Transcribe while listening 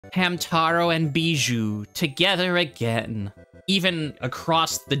Hamtaro and Bijou together again. Even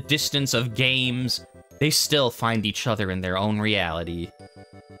across the distance of games, they still find each other in their own reality.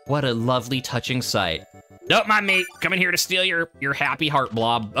 What a lovely, touching sight. Don't mind me, coming here to steal your happy heart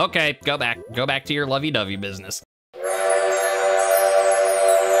blob. Okay, go back to your lovey-dovey business.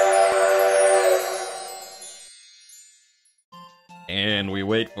 And we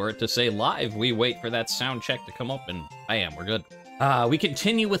wait for it to say live. We wait for that sound check to come up, and bam, we're good. We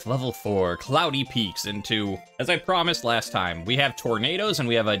continue with level 4, Cloudy Peaks, into, as I promised last time, we have tornadoes and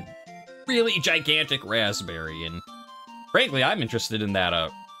we have a really gigantic raspberry, and frankly, I'm interested in that,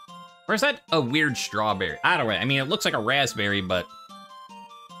 or is that a weird strawberry? I don't know, I mean, it looks like a raspberry, but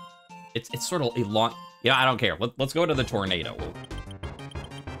it's sort of a long, yeah, I don't care. Let's go to the tornado.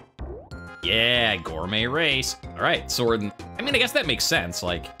 Yeah, gourmet race. All right, sword. I mean, I guess that makes sense.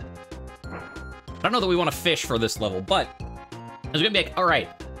 Like, I don't know that we want to fish for this level, but I was gonna be like, all right,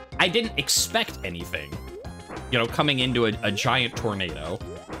 I didn't expect anything, you know, coming into a giant tornado.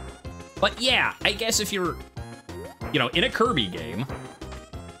 But yeah, I guess if you're, you know, in a Kirby game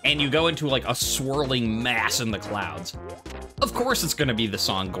and you go into like a swirling mass in the clouds, of course it's gonna be the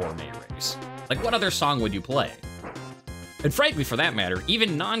song Gourmet Race. Like, what other song would you play? And frankly, for that matter,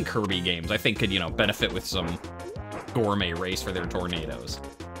 even non-Kirby games, I think, could, you know, benefit with some Gourmet Race for their tornadoes.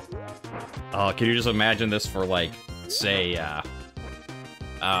 Oh, can you just imagine this for, like, say,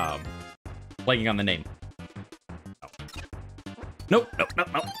 blanking on the name. Oh. Nope.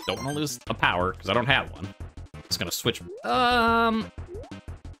 Don't want to lose a power, because I don't have one. Just gonna switch. Oh.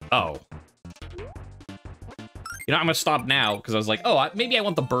 You know, I'm gonna stop now, because I was like, oh, maybe I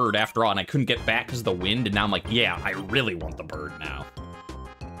want the bird after all, and I couldn't get back because of the wind, and now I'm like, yeah, I really want the bird now.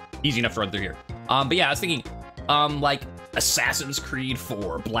 Easy enough to run through here. But yeah, I was thinking, like, Assassin's Creed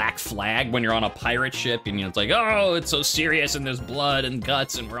 4, Black Flag, when you're on a pirate ship, and you know, it's like, oh, it's so serious, and there's blood and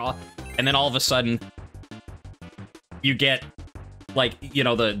guts, and we're all... And then all of a sudden, you get, like, you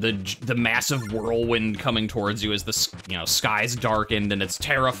know, the massive whirlwind coming towards you as the, you know, sky's darkened, and it's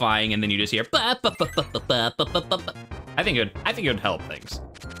terrifying, and then you just hear... I think it would help things.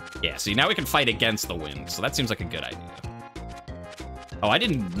 Yeah, see, now we can fight against the wind, so that seems like a good idea. Oh, I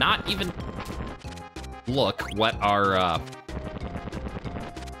did not even look what our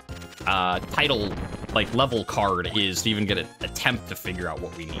title, like, level card is to even get an attempt to figure out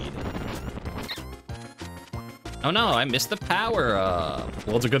what we need. Oh no, I missed the power up.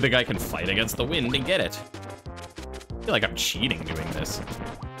 Well, it's a good thing I can fight against the wind and get it. I feel like I'm cheating doing this.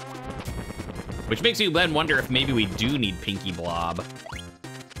 Which makes you then wonder if maybe we do need Pinky Blob.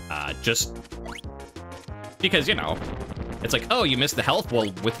 Just because, you know, it's like, oh, you missed the health.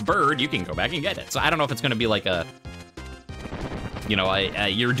 Well, with Bird, you can go back and get it. So I don't know if it's going to be like a, you know,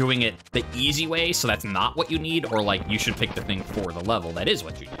 you're doing it the easy way, so that's not what you need, or like you should pick the thing for the level that is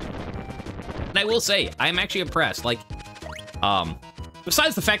what you need. And I will say, I'm actually impressed. Like,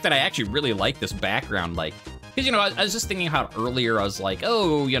 besides the fact that I actually really like this background, like, because, you know, I was just thinking how earlier I was like,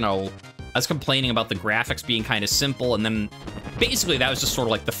 oh, you know, I was complaining about the graphics being kind of simple, and then basically that was just sort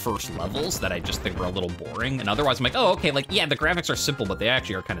of like the first levels that I just think were a little boring. And otherwise I'm like, oh, okay, like, yeah, the graphics are simple, but they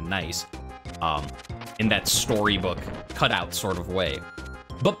actually are kind of nice, in that storybook cutout sort of way.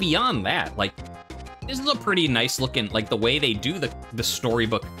 But beyond that, like, this is a pretty nice looking, like, the way they do the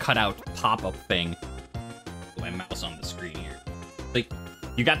storybook cutout pop-up thing. Put my mouse on the screen here. Like,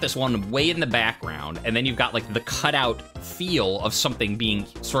 you got this one way in the background, and then you've got, like, the cutout feel of something being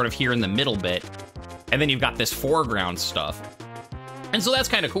sort of here in the middle bit, and then you've got this foreground stuff. And so that's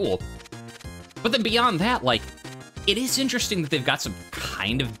kind of cool. But then beyond that, like, it is interesting that they've got some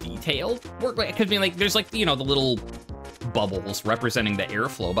kind of detailed work. Like, I mean, like, there's, like, you know, the little bubbles representing the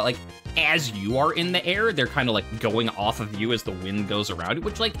airflow, but, like, as you are in the air, they're kind of, like, going off of you as the wind goes around you,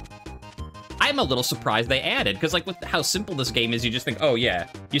 which, like, I'm a little surprised they added, because, like, with how simple this game is, you just think, oh, yeah,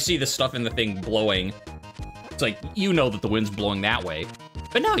 you see the stuff in the thing blowing. It's like, you know that the wind's blowing that way.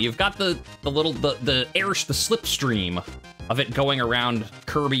 But no, you've got the slipstream of it going around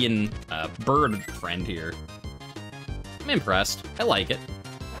Kirby and Bird friend here. I'm impressed. I like it.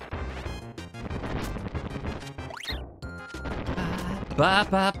 Ba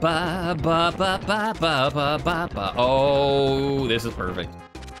ba ba ba ba ba ba ba ba ba. Oh, this is perfect.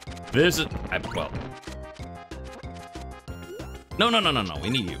 This is well. No. We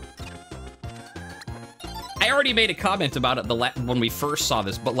need you. I already made a comment about it when we first saw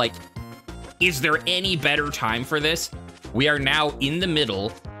this, but like, is there any better time for this? We are now in the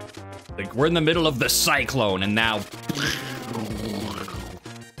middle. Like, we're in the middle of the cyclone, and now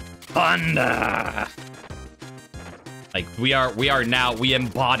thunder. Like, we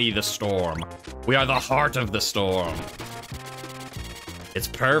embody the storm. We are the heart of the storm. It's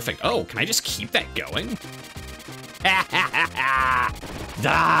perfect. Oh, can I just keep that going?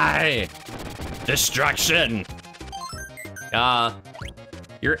 Die! Destruction!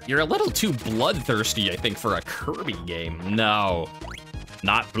 You're a little too bloodthirsty, I think, for a Kirby game. No,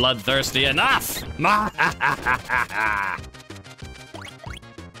 not bloodthirsty enough!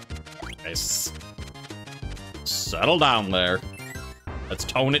 Nice. Settle down there. Let's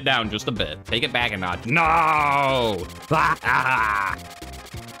tone it down just a bit. Take it back a notch. No!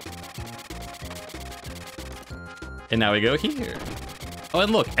 And now we go here. Oh,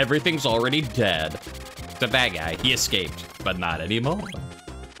 and look, everything's already dead. The bad guy, he escaped, but not anymore.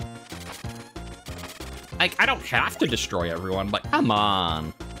 I don't have to destroy everyone, but come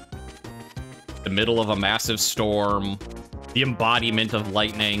on. The middle of a massive storm, the embodiment of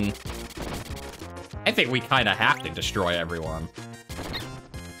lightning. I think we kind of have to destroy everyone.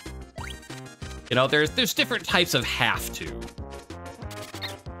 You know, there's different types of have to.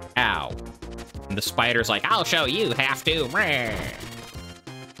 Ow. And the spider's like, I'll show you have to.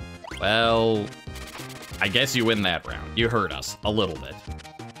 Well, I guess you win that round. You hurt us a little bit.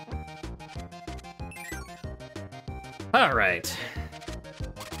 All right.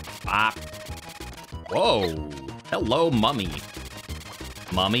 Bop. Whoa. Hello, mummy.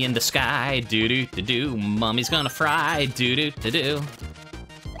 Mummy in the sky. Do-do-do-do. Mummy's gonna fry. Do-do-do-do.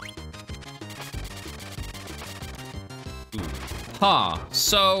 Huh.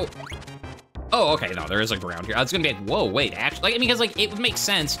 So... Oh, okay, no, there is a ground here. I was gonna be like, whoa, wait, actually, because, like, it would make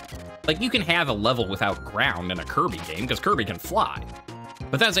sense. Like, you can have a level without ground in a Kirby game, because Kirby can fly.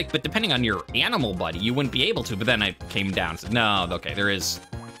 But that's like, but depending on your animal buddy, you wouldn't be able to, but then I came down and said, no, okay, there is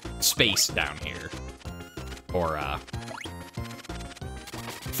space down here. Or,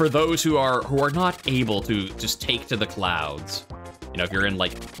 for those who are not able to just take to the clouds. You know, if you're in,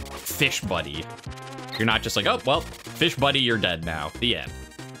 like, Fish Buddy, you're not just like, oh, well, Fish Buddy, you're dead now. The end.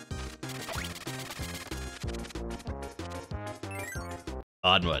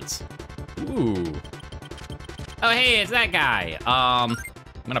 Onwards. Ooh. Oh, hey, it's that guy. I'm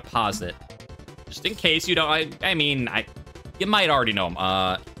gonna pause it. Just in case you don't, I mean, you might already know him.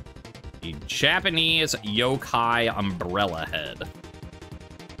 The Japanese yokai umbrella head.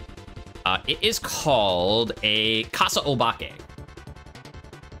 It is called a Kasa Obake.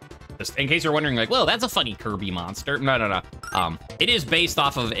 Just in case you're wondering, like, well, that's a funny Kirby monster. No. It is based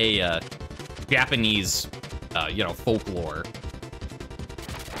off of a Japanese, you know, folklore.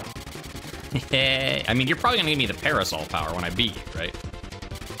 I mean, you're probably gonna give me the parasol power when I beat you, right?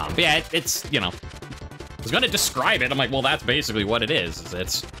 But yeah, it's, you know, I was gonna describe it. I'm like, well, that's basically what it is.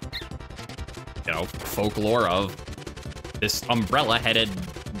 It's, you know, folklore of this umbrella-headed,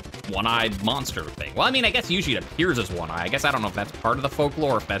 one-eyed monster thing. Well, I mean, I guess usually it appears as one eye. I guess I don't know if that's part of the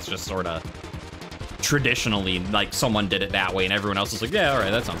folklore or if that's just sort of traditionally, like, someone did it that way and everyone else is like, yeah, all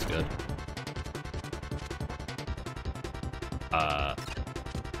right, that sounds good.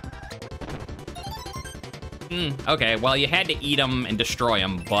 Okay, well, you had to eat them and destroy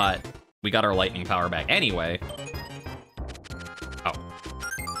them, but we got our lightning power back anyway. Oh.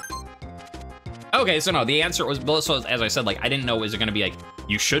 Okay, so no, the answer was, so as I said, like, I didn't know, is it gonna be like,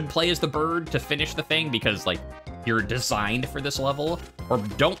 you should play as the bird to finish the thing because, like, you're designed for this level, or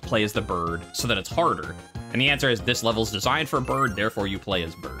don't play as the bird so that it's harder. And the answer is, this level's designed for bird, therefore you play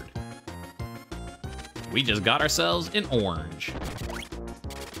as bird. We just got ourselves an orange.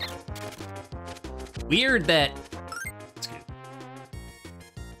 Weird that...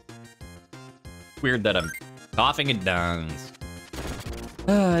 Weird that I'm coughing and duns.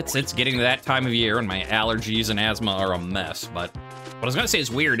 It's getting to that time of year and my allergies and asthma are a mess, but what I was gonna say is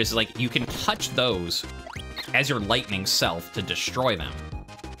weird is, like, you can touch those as your lightning self to destroy them.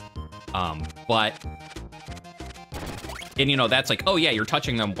 But... And, you know, that's like, oh yeah, you're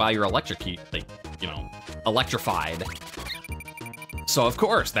touching them while you're electrified. So, of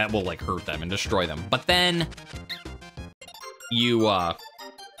course, that will, like, hurt them and destroy them. But then, you,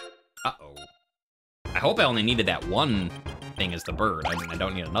 uh-oh. I hope I only needed that one thing as the bird. I mean, I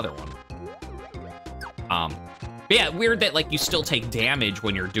don't need another one. But yeah, weird that, like, you still take damage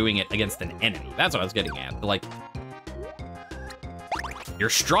when you're doing it against an enemy. That's what I was getting at. But, like, you're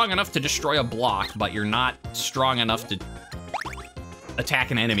strong enough to destroy a block, but you're not strong enough to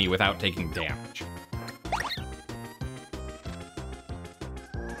attack an enemy without taking damage.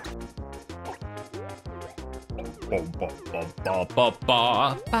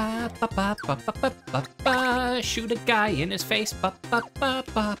 Shoot a guy in his face. Oh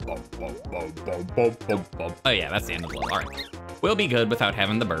yeah, that's the end of the level. All right, we'll be good without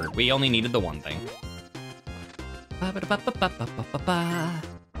having the bird. We only needed the one thing.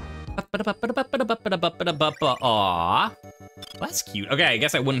 Aw. That's cute. Okay, I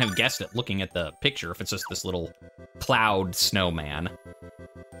guess I wouldn't have guessed it looking at the picture if it's just this little cloud snowman.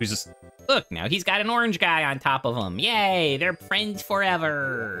 Who's just, look, now he's got an orange guy on top of him. Yay, they're friends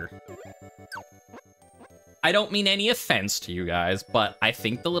forever. I don't mean any offense to you guys, but I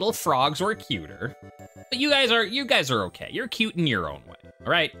think the little frogs were cuter. But you guys are okay. You're cute in your own way,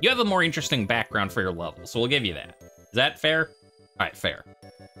 all right? You have a more interesting background for your level, so we'll give you that. Is that fair? All right, fair.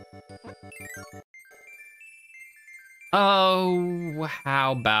 Oh,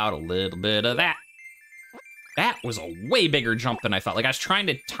 how about a little bit of that? That was a way bigger jump than I thought. Like, I was trying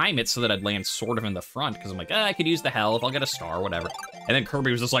to time it so that I'd land sort of in the front, because I'm like, I could use the health, I'll get a star, whatever. And then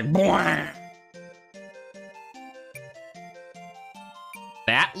Kirby was just like, boing!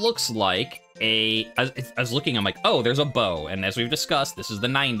 That looks like I was looking, I'm like, oh, there's a bow. And as we've discussed, this is the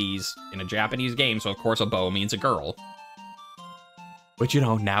 90s in a Japanese game, so of course a bow means a girl. But you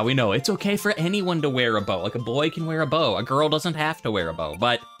know, now we know it's okay for anyone to wear a bow. Like, a boy can wear a bow. A girl doesn't have to wear a bow.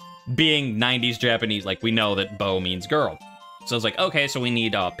 But being 90s Japanese, like, we know that bow means girl. So it's like, okay, so we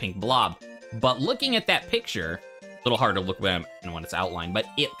need a pink blob. But looking at that picture, a little hard to look when it's outlined, but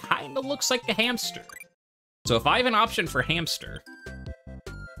it kind of looks like a hamster. So if I have an option for hamster,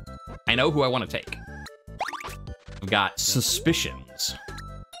 I know who I want to take. I've got suspicions.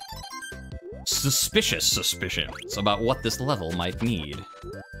 Suspicious suspicions about what this level might need.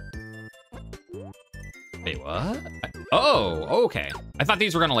 Wait, what? Oh, okay. I thought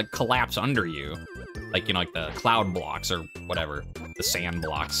these were gonna, like, collapse under you. Like, you know, like the cloud blocks or whatever. The sand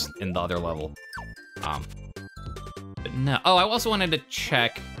blocks in the other level. But no. Oh, I also wanted to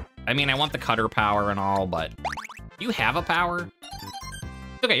check. I mean, I want the cutter power and all, but do you have a power?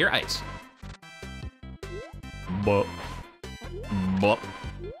 Okay, you're ice. Bup. Bup.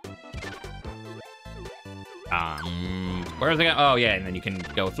 Where's it go? Oh, yeah, and then you can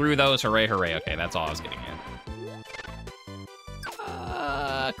go through those. Hooray, hooray. Okay, that's all I was getting at.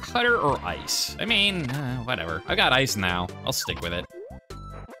 Cutter or ice? I mean, whatever. I got ice now. I'll stick with it.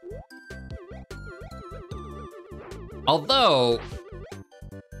 Although,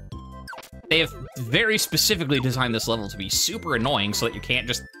 they have very specifically designed this level to be super annoying so that you can't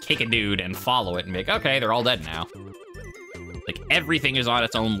just kick a dude and follow it and be like, okay, they're all dead now. Like, everything is on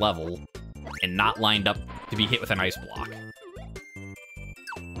its own level and not lined up to be hit with an ice block.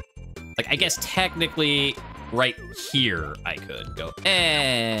 Like, I guess technically right here I could go,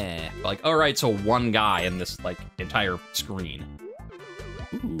 But like, all right, so one guy in this, like, entire screen.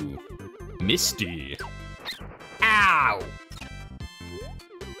 Ooh, Misty. Ow!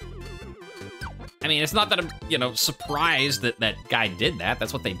 I mean, it's not that I'm, you know, surprised that that guy did that.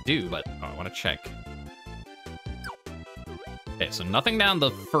 That's what they do, but I want to check. Okay, so nothing down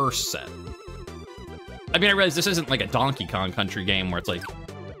the first set. I mean, I realize this isn't like a Donkey Kong Country game where it's like,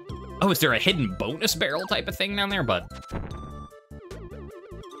 oh, is there a hidden bonus barrel type of thing down there? But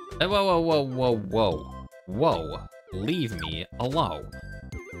whoa, whoa, whoa, whoa, whoa, whoa, leave me alone.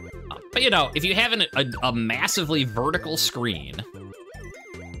 But you know, if you have a massively vertical screen,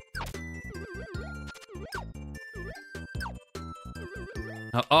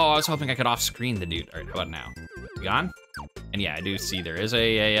 oh, I was hoping I could off-screen the dude. All right, how about now? You gone? And yeah, I do see there is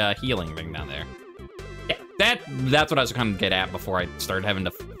a healing ring down there. Yeah, that's what I was gonna get at before I started having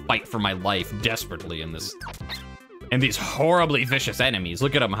to fight for my life desperately in this. And these horribly vicious enemies.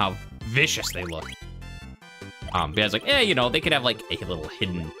 Look at them, how vicious they look. Because like, you know, they could have like a little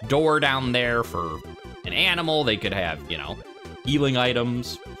hidden door down there for an animal. They could have, you know, healing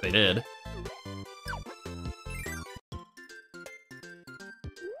items. They did.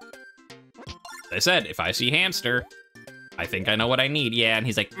 I said, if I see hamster, I think I know what I need. Yeah, and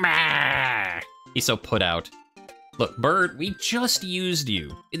he's like, Mah! He's so put out. Look, bird, we just used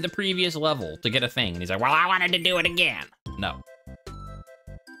you in the previous level to get a thing. And he's like, well, I wanted to do it again. No.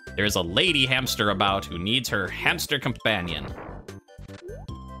 There's a lady hamster about who needs her hamster companion.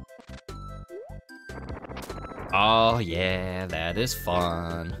 Oh, yeah, that is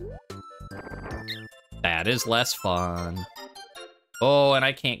fun. That is less fun. Oh, and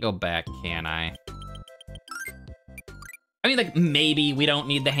I can't go back, can I? I mean, like, maybe we don't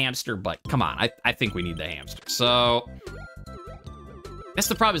need the hamster, but come on, I think we need the hamster. So that's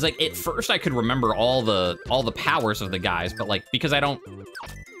the problem, is like, at first I could remember all the powers of the guys, but like, because I don't,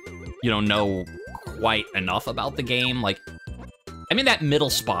 you know quite enough about the game, like, I'm in that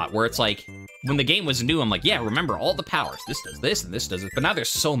middle spot where it's like, when the game was new, I'm like, yeah, remember all the powers. This does this and this does it, but now there's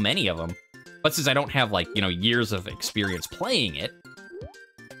so many of them. But since I don't have, like, you know, years of experience playing it,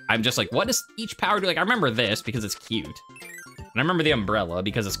 I'm just like, what does each power do? Like, I remember this because it's cute. And I remember the umbrella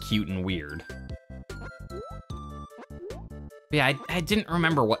because it's cute and weird. Yeah, I didn't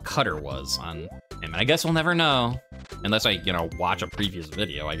remember what cutter was on him. I guess we'll never know. Unless I, you know, watch a previous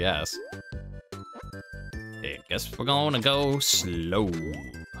video, I guess. Okay, I guess we're gonna go slow.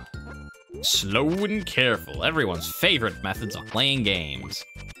 Slow and careful. Everyone's favorite methods of playing games.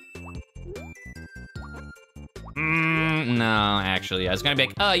 No, actually, I was gonna be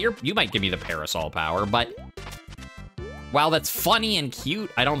like, oh, you might give me the parasol power, but while that's funny and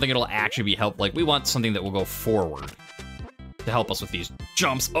cute, I don't think it'll actually be helpful. Like, we want something that will go forward to help us with these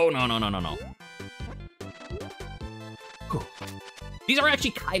jumps. Oh, no, no, no, no, no. Whew. These are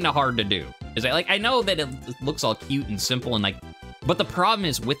actually kind of hard to do. Is like, I know that it looks all cute and simple and like, but the problem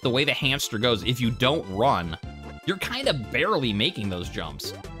is with the way the hamster goes, if you don't run, you're kind of barely making those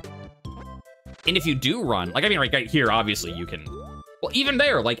jumps. And if you do run, like, I mean, right here, obviously you can, well, even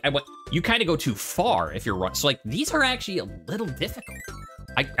there, like, you kind of go too far if you're running. So, like, these are actually a little difficult.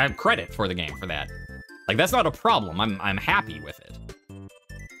 I have credit for the game for that. Like, that's not a problem. I'm happy with it.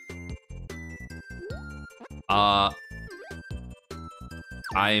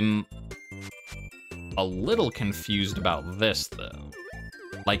 I'm a little confused about this, though.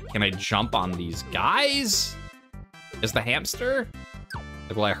 Like, can I jump on these guys? Is the hamster?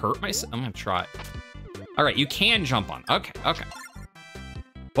 Like, will I hurt myself? I'm gonna try. All right, you can jump on. Okay, okay.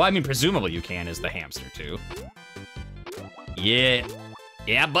 Well, I mean, presumably you can as the hamster, too. Yeah.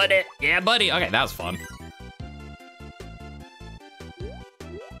 Yeah, buddy. Yeah, buddy. Okay, that was fun.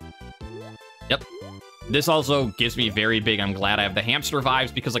 Yep. This also gives me very big, I'm glad I have the hamster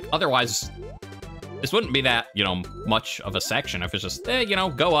vibes, because, like, otherwise, this wouldn't be that, you know, much of a section if it's just, you know,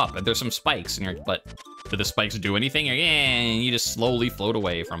 go up, and there's some spikes, and you're, but do the spikes do anything? Or, yeah, you just slowly float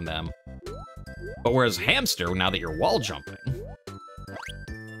away from them. But whereas hamster, now that you're wall jumping,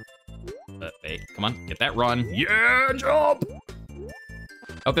 hey, come on, get that run. Yeah, jump!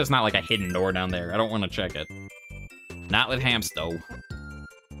 Hope there's not like a hidden door down there. I don't want to check it. Not with Hamsto.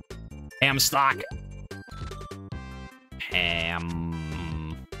 Hamstock.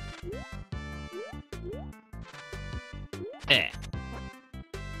 Ham. Eh.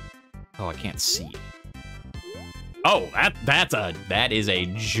 Oh, I can't see. Oh, that is a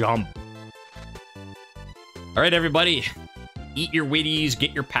jump. All right, everybody. Eat your Wheaties,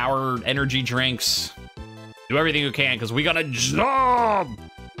 get your powered energy drinks. Do everything you can, because we gotta jump!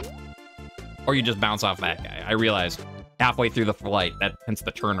 Or you just bounce off that guy. I realize halfway through the flight, hence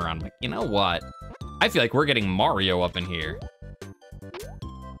the turnaround. I'm like, you know what? I feel like we're getting Mario up in here.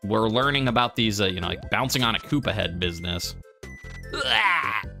 We're learning about these, you know, like bouncing on a Koopa head business.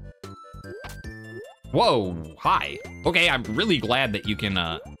 Whoa, hi. Okay, I'm really glad that you can,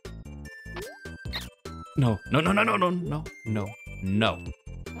 No, no, no, no, no, no, no, no, no,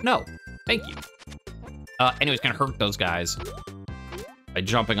 no. Thank you. Anyways, gonna hurt those guys by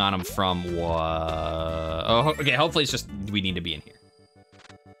jumping on them from what? Oh, okay. Hopefully, it's just we need to be in here.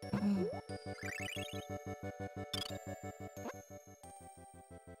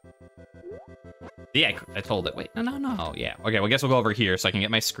 Yeah, I told it. Wait, no, no, no. Yeah. Okay. Well, I guess we'll go over here so I can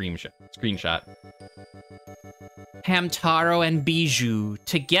get my screenshot. Hamtaro and Bijou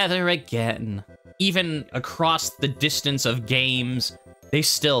together again. Even across the distance of games, they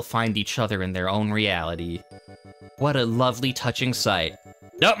still find each other in their own reality. What a lovely, touching sight.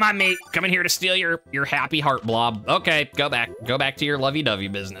 Don't mind me, coming here to steal your happy heart blob. Okay, go back to your lovey-dovey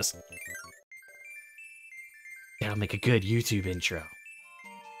business. That'll make a good YouTube intro.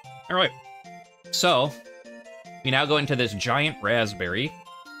 All right, so we now go into this giant raspberry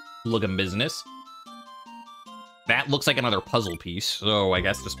looking business. That looks like another puzzle piece, so I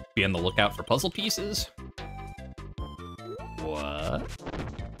guess just be on the lookout for puzzle pieces. What?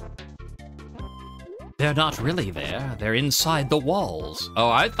 They're not really there. They're inside the walls. Oh,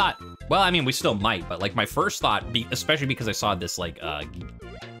 I thought, well, I mean, we still might, but like my first thought, especially because I saw this like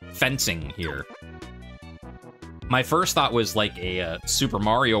fencing here. My first thought was like a Super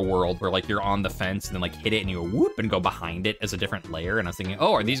Mario World where like you're on the fence and then like hit it and you whoop and go behind it as a different layer. And I was thinking,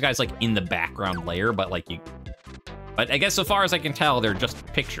 oh, are these guys like in the background layer? But like but I guess so far as I can tell, they're just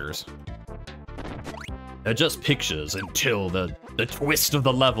pictures. They're just pictures until the twist of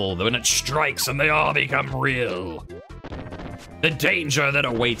the level, when it strikes and they all become real. The danger that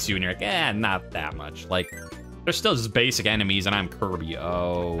awaits you, and you're like, eh, not that much. Like, they're still just basic enemies, and I'm Kirby.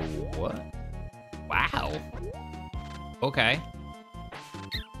 Oh, what? Wow. Okay.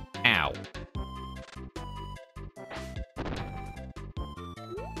 Ow.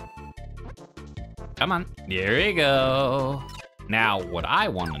 Come on. Here we go. Now, what I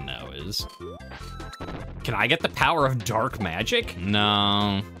want to know is, can I get the power of dark magic?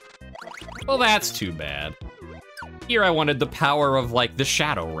 No. Well, that's too bad. Here I wanted the power of, like, the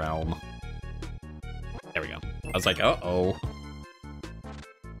Shadow Realm. There we go. I was like, uh-oh.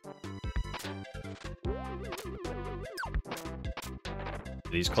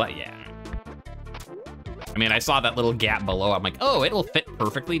 These yeah. I mean, I saw that little gap below. I'm like, oh, it'll fit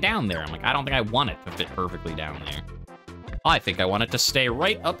perfectly down there. I'm like, I don't think I want it to fit perfectly down there. I think I want it to stay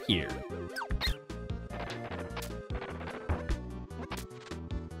right up here.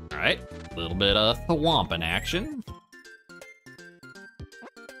 All right, a little bit of thwomping action.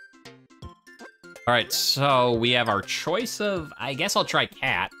 All right, so we have our choice of, I guess I'll try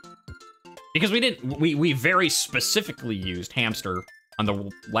cat. Because we very specifically used hamster on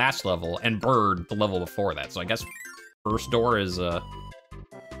the last level and bird the level before that. So I guess first door is,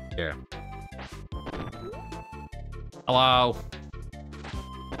 yeah. Hello.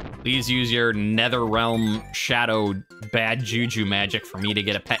 Please use your nether realm shadow bad juju magic for me to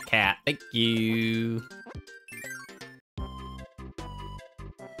get a pet cat. Thank you.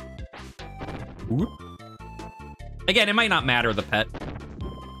 Whoop. Again, it might not matter the pet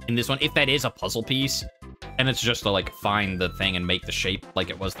in this one if that is a puzzle piece and it's just to like find the thing and make the shape like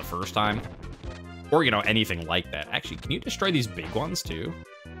it was the first time, or you know, anything like that. Actually, can you destroy these big ones too?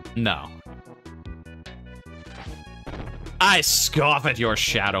 No. I scoff at your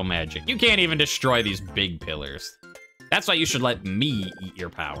shadow magic. You can't even destroy these big pillars. That's why you should let me eat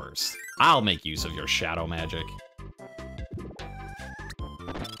your powers. I'll make use of your shadow magic.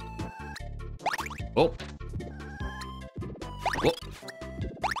 Oh. Oh.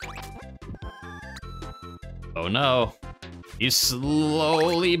 Oh no. He's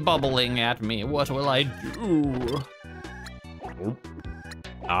slowly bubbling at me. What will I do? Oh.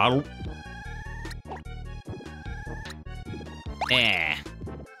 Ow. Eh.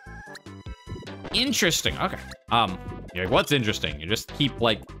 Interesting. Okay. You're like, what's interesting? You just keep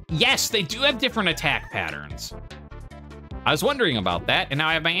like, yes, they do have different attack patterns. I was wondering about that, and now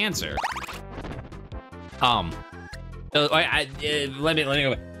I have my answer. Let me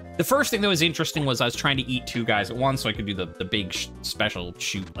go. The first thing that was interesting was I was trying to eat two guys at once so I could do the big special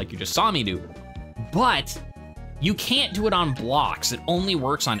shoot like you just saw me do. But you can't do it on blocks. It only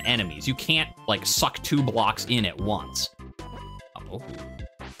works on enemies. You can't like suck two blocks in at once. Oh,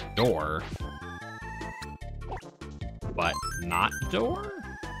 door. But not door?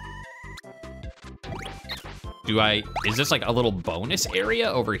 Is this like a little bonus area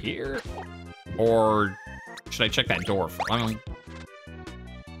over here? Or should I check that door for? I mean,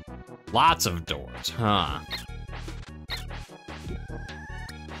 lots of doors, huh?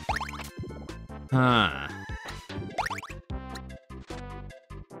 Huh.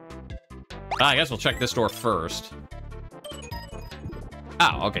 I guess we'll check this door first.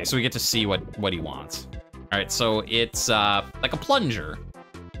 Oh, okay, so we get to see what he wants. All right, so it's like a plunger.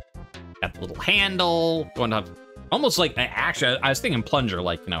 Got the little handle, going up, almost like, actually, I was thinking plunger,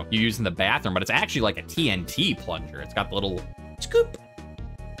 like, you know, you use in the bathroom, but it's actually like a TNT plunger. It's got the little scoop.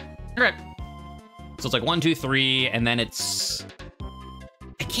 All right. So it's like 1, 2, 3, and then it's,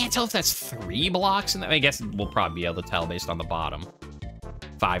 I can't tell if that's 3 blocks, and I guess we'll probably be able to tell based on the bottom.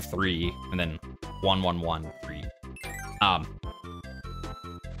 5, 3, and then 1, 1, 1, 3.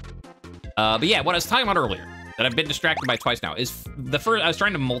 But yeah, what I was talking about earlier, that I've been distracted by twice now, is the first, I was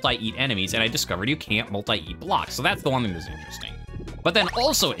trying to multi-eat enemies, and I discovered you can't multi-eat blocks, so that's the one thing that's interesting. But then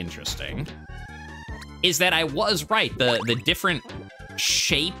also interesting is that I was right, the different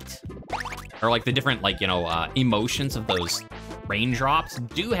shaped, or like the different, like, you know, emotions of those raindrops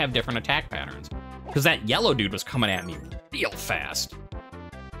do have different attack patterns. Because that yellow dude was coming at me real fast.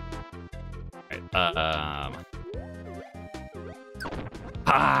 Right,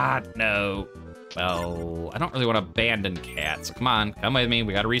 no. Well, I don't really want to abandon cat, so come on, come with me,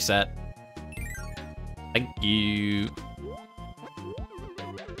 we gotta reset. Thank you.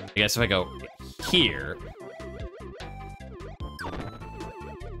 I guess if I go here.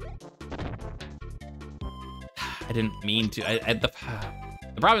 I didn't mean to, the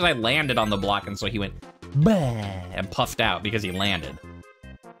problem is I landed on the block, and so he went, bah, and puffed out because he landed.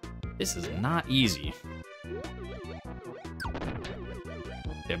 This is not easy.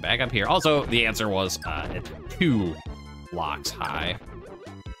 Get back up here. Also, the answer was it's 2 blocks high.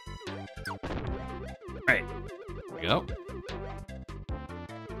 All right, here we go.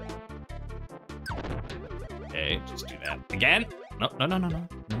 Okay, just do that again. No, no, no, no, no,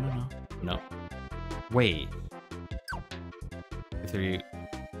 no, no, no, no. Wait. 3.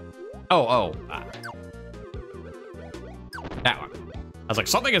 Oh, that one. I was like,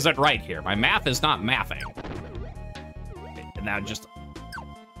 something isn't right here. My math is not mathing. Okay, and now just.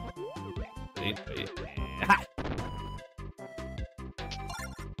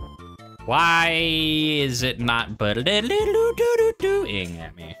 Why is it not doing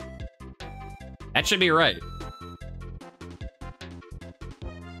at me? That should be right.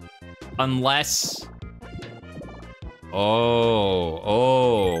 Unless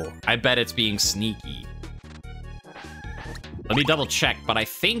Oh. I bet it's being sneaky. Let me double check, but I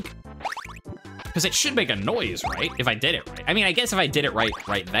think... Because it should make a noise, right? If I did it right. I mean, I guess if I did it right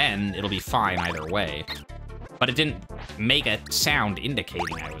then, it'll be fine either way. But it didn't make a sound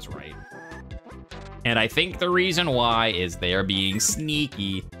indicating I was right. And I think the reason why is they're being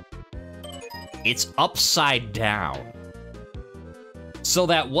sneaky. It's upside down. So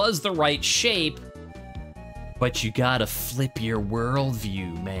that was the right shape, but you gotta flip your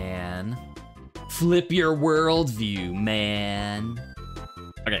worldview, man. Flip your worldview, man.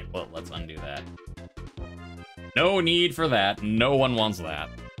 Okay, well, let's undo that. No need for that. No one wants that.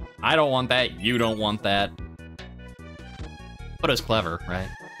 I don't want that. You don't want that. But it's clever, right?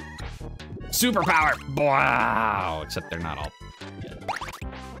 Superpower! Wow! Except they're not all good.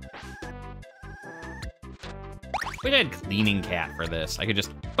 We did cleaning cat for this. I could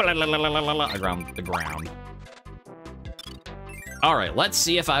just around the ground. All right, let's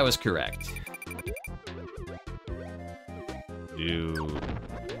see if I was correct. Dude.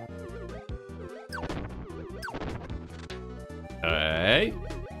 Okay.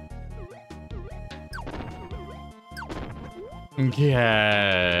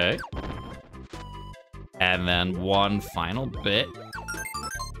 Okay. And then one final bit.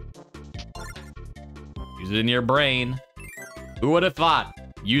 Use it in your brain. Who would have thought?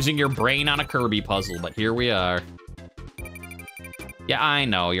 Using your brain on a Kirby puzzle, but here we are. Yeah, I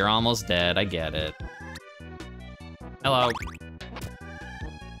know, you're almost dead. I get it. Hello.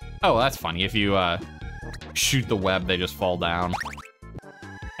 Oh, that's funny. If you shoot the web, they just fall down.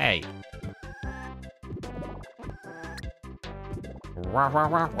 Hey.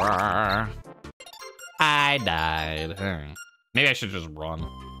 I died. Maybe I should just run.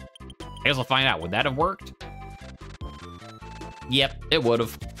 I guess I'll find out. Would that have worked? Yep, it would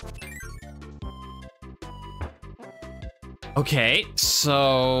have. Okay,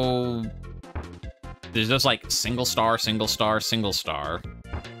 so there's just like single star, single star, single star.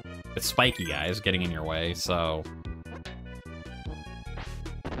 With spiky guys getting in your way, so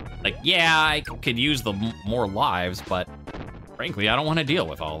like, yeah, I could use the more lives, but frankly, I don't want to deal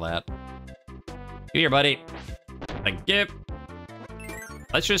with all that. Here, buddy. Like, yep.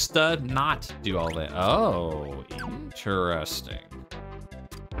 Let's just not do all that. Oh, interesting.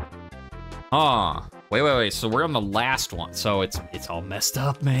 Huh. Wait. So we're on the last one. So it's all messed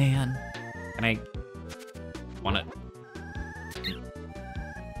up, man. And I wanna...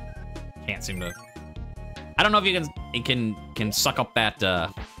 Can't seem to... I don't know if you can suck up that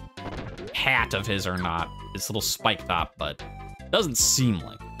hat of his or not. This little spike top, but doesn't seem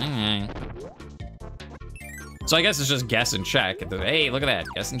like it. So I guess it's just guess and check. Hey, look at that.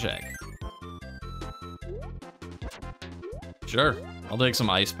 Guess and check. Sure. I'll take some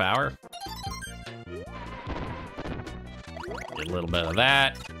ice power. Get a little bit of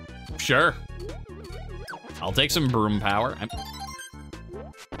that. Sure. I'll take some broom power.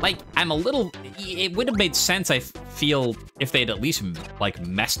 I'm a little... It would have made sense, I feel, if they'd at least, like,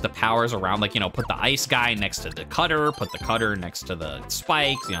 messed the powers around. Like, you know, put the ice guy next to the cutter, put the cutter next to the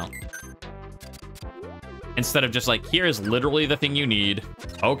spikes, you know. Instead of just like, here's literally the thing you need.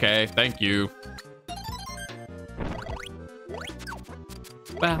 Okay, thank you.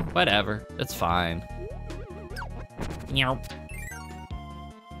 Well, whatever. It's fine. Meow.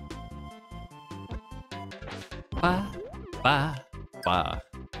 Ba.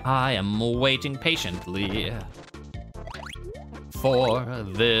 I am waiting patiently for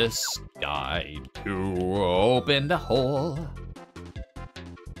this guy to open the hole.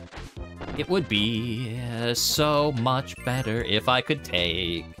 It would be so much better if I could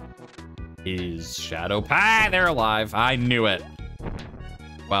take his shadow pie. They're alive. I knew it.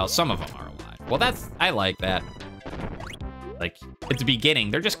 Well, some of them are alive. Well, I like that. Like, at the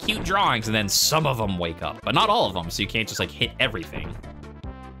beginning, they're just cute drawings, and then some of them wake up, but not all of them, so you can't just, like, hit everything.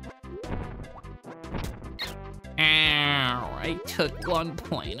 Ow, I took 1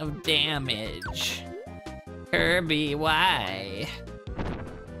 point of damage. Kirby, why?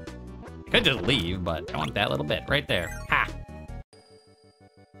 I could just leave, but I want that little bit right there. Ha!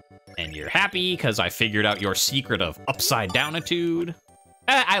 And you're happy because I figured out your secret of upside downitude.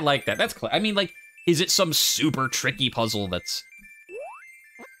 I like that. That's clear. I mean, like, is it some super tricky puzzle that's,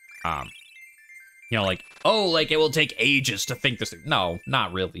 you know, like, oh, like, it will take ages to think this through? No,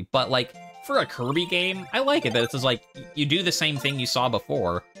 not really. But, like, for a Kirby game, I like it that it's just like, you do the same thing you saw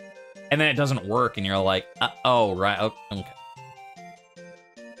before, and then it doesn't work, and you're like, oh, right, okay.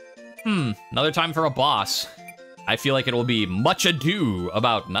 Another time for a boss. I feel like it will be much ado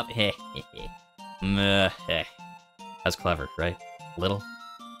about nothing. That's clever, right? Little.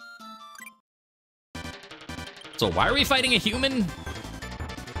 So why are we fighting a human?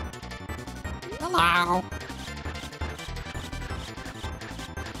 Hello.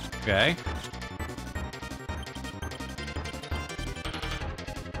 Okay.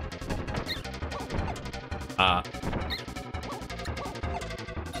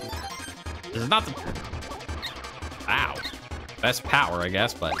 This is not the... Wow. Best power, I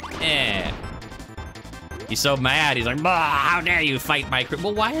guess, but eh. He's so mad. He's like, bah, how dare you fight my crew?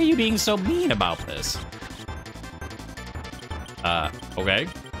 Well, why are you being so mean about this? Okay.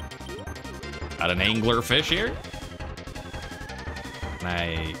 Got an angler fish here?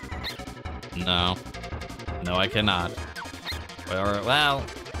 No. No, I cannot. Well...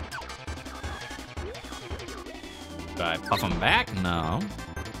 Do I puff him back? No.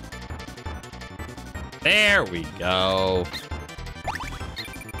 There we go.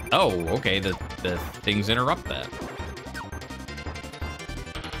 Oh, okay, the things interrupt that.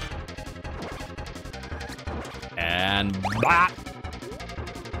 And bop!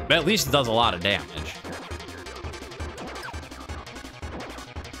 But at least it does a lot of damage.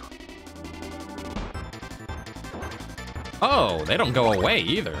 Oh, they don't go away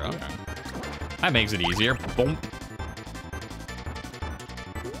either. Okay. That makes it easier. Boom.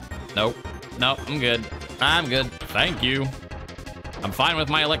 Nope. Nope, I'm good. I'm good. Thank you. I'm fine with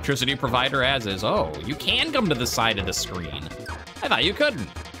my electricity provider as is. Oh, you can come to the side of the screen. I thought you couldn't.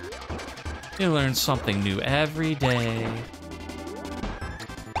 You learn something new every day.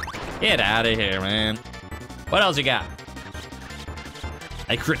 Get out of here, man. What else you got?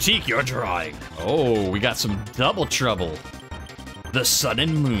 I critique your drawing. Oh, we got some double trouble. The sun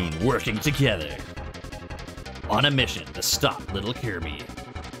and moon working together on a mission to stop little Kirby.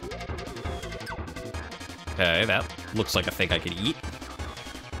 Okay, that looks like a thing I could eat.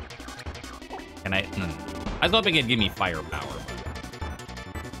 Can I? I was hoping it'd give me firepower.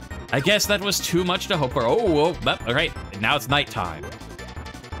 I guess that was too much to hope for. Oh, all right. Now it's nighttime.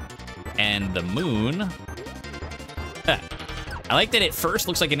 And the moon. I like that it first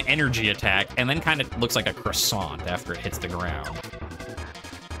looks like an energy attack and then kind of looks like a croissant after it hits the ground.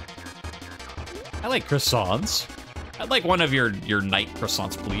 I like croissants. I'd like one of your night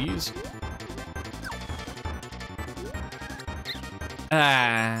croissants, please.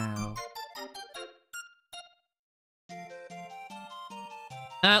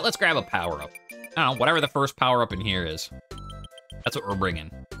 Let's grab a power-up. I don't know, whatever the first power-up in here is. That's what we're bringing.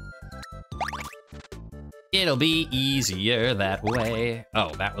 It'll be easier that way. Oh,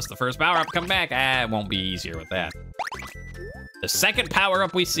 that was the first power-up. Come back. It won't be easier with that. The second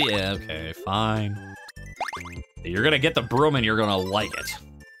power-up we see. Okay, fine. You're gonna get the broom and you're gonna like it.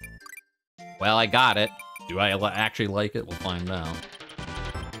 Well, I got it. Do I actually like it? We'll find out.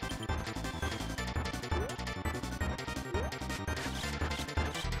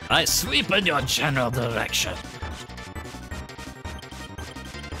 I sweep in your general direction.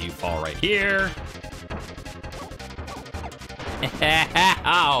 You fall right here.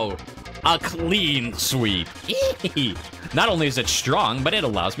 Oh, a clean sweep. Not only is it strong, but it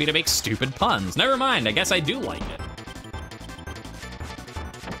allows me to make stupid puns. Never mind, I guess I do like it.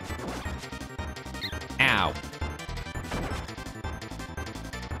 Ow.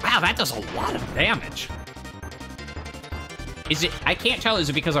 Wow, that does a lot of damage. Is it, I can't tell, is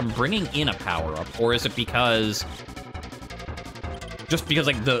it because I'm bringing in a power-up, or is it because, just because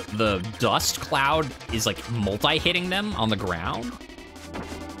like the dust cloud is like multi-hitting them on the ground?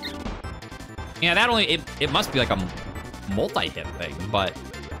 Yeah, that only, it must be like a multi-hit thing, but,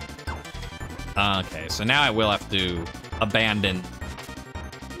 okay, so now I will have to abandon,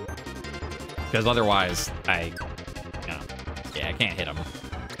 because otherwise yeah, I can't hit him.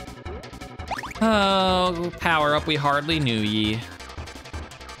 Oh, power up, we hardly knew ye.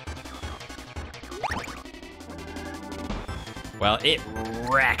 Well, it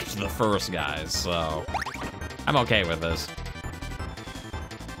wrecked the first guys, so I'm okay with this.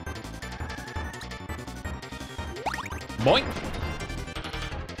 Boink.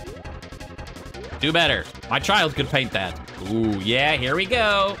 Do better. My child could paint that. Ooh, yeah, here we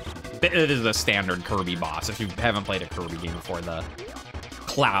go. It is a standard Kirby boss. If you haven't played a Kirby game before, the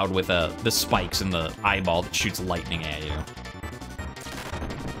cloud with the spikes and the eyeball that shoots lightning at you.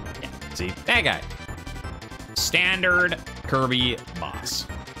 Yeah, see, that guy. Standard Kirby boss.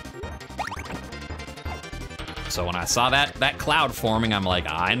 So when I saw that cloud forming, I'm like,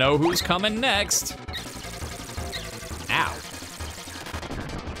 I know who's coming next. Ow.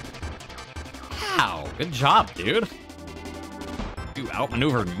 Ow, good job, dude. You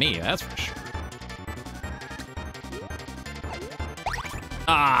outmaneuvered me, that's for sure.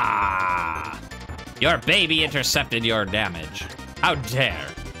 Ah! Your baby intercepted your damage. How dare.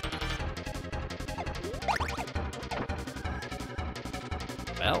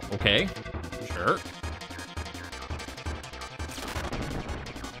 Oh, okay. Sure.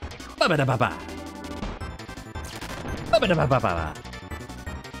 Ba-ba-da-ba-ba. Ba-ba-da-ba-ba-ba.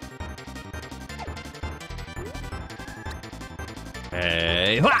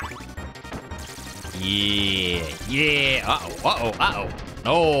 Hey, hua! Yeah, yeah. Uh-oh, uh-oh, uh-oh.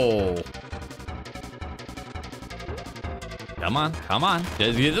 No. Come on, come on.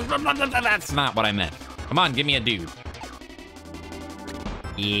 That's not what I meant. Come on, give me a dude.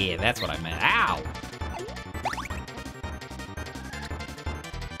 Yeah, that's what I meant. Ow!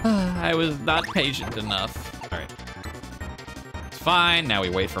 I was not patient enough. All right. It's fine. Now we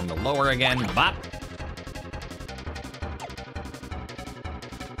wait for him to lower again. Bop.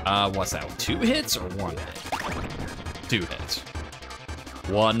 What's that? 2 hits or 1 hit? 2 hits.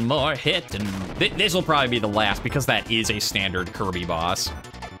 One more hit, and this will probably be the last because that is a standard Kirby boss.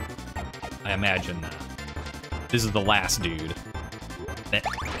 I imagine this is the last dude. That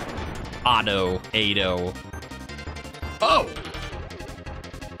Ado. Oh!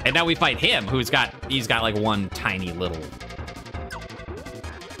 And now we fight him, he's got like one tiny little.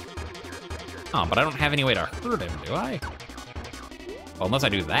 Oh, but I don't have any way to hurt him, do I? Well, unless I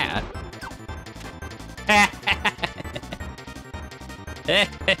do that.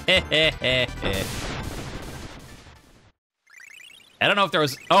 I don't know if there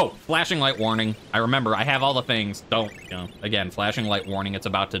was... Oh, flashing light warning. I remember, I have all the things. Don't, you know, again, flashing light warning. It's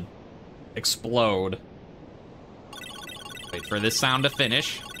about to explode. Wait for this sound to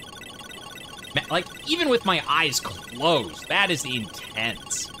finish. Like, even with my eyes closed, that is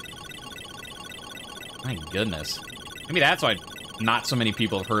intense. My goodness. Maybe that's why not so many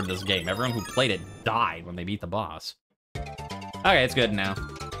people have heard of this game. Everyone who played it died when they beat the boss. Okay, it's good now.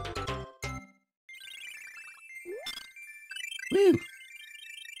 Woo!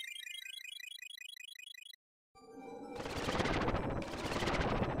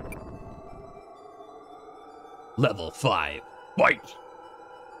 Level 5. Fight!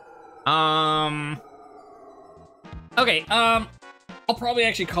 Okay, I'll probably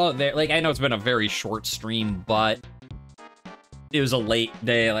actually call it there. Like, I know it's been a very short stream, but it was a late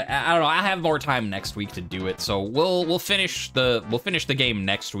day. Like, I don't know. I have more time next week to do it, so we'll finish the game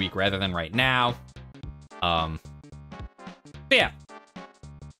next week rather than right now. But yeah,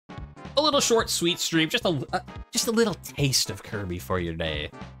 a little short, sweet stream, just a little taste of Kirby for your day.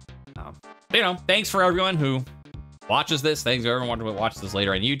 You know, thanks for everyone who watches this. Thanks for everyone who watches this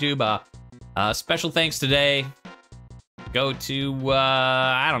later on YouTube. Special thanks today go to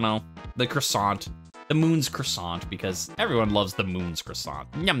I don't know, the croissant. The moon's croissant, because everyone loves the moon's croissant.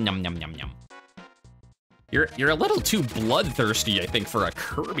 Yum, yum, yum, yum, yum. You're a little too bloodthirsty, I think, for a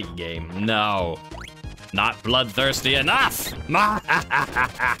Kirby game. No, not bloodthirsty enough.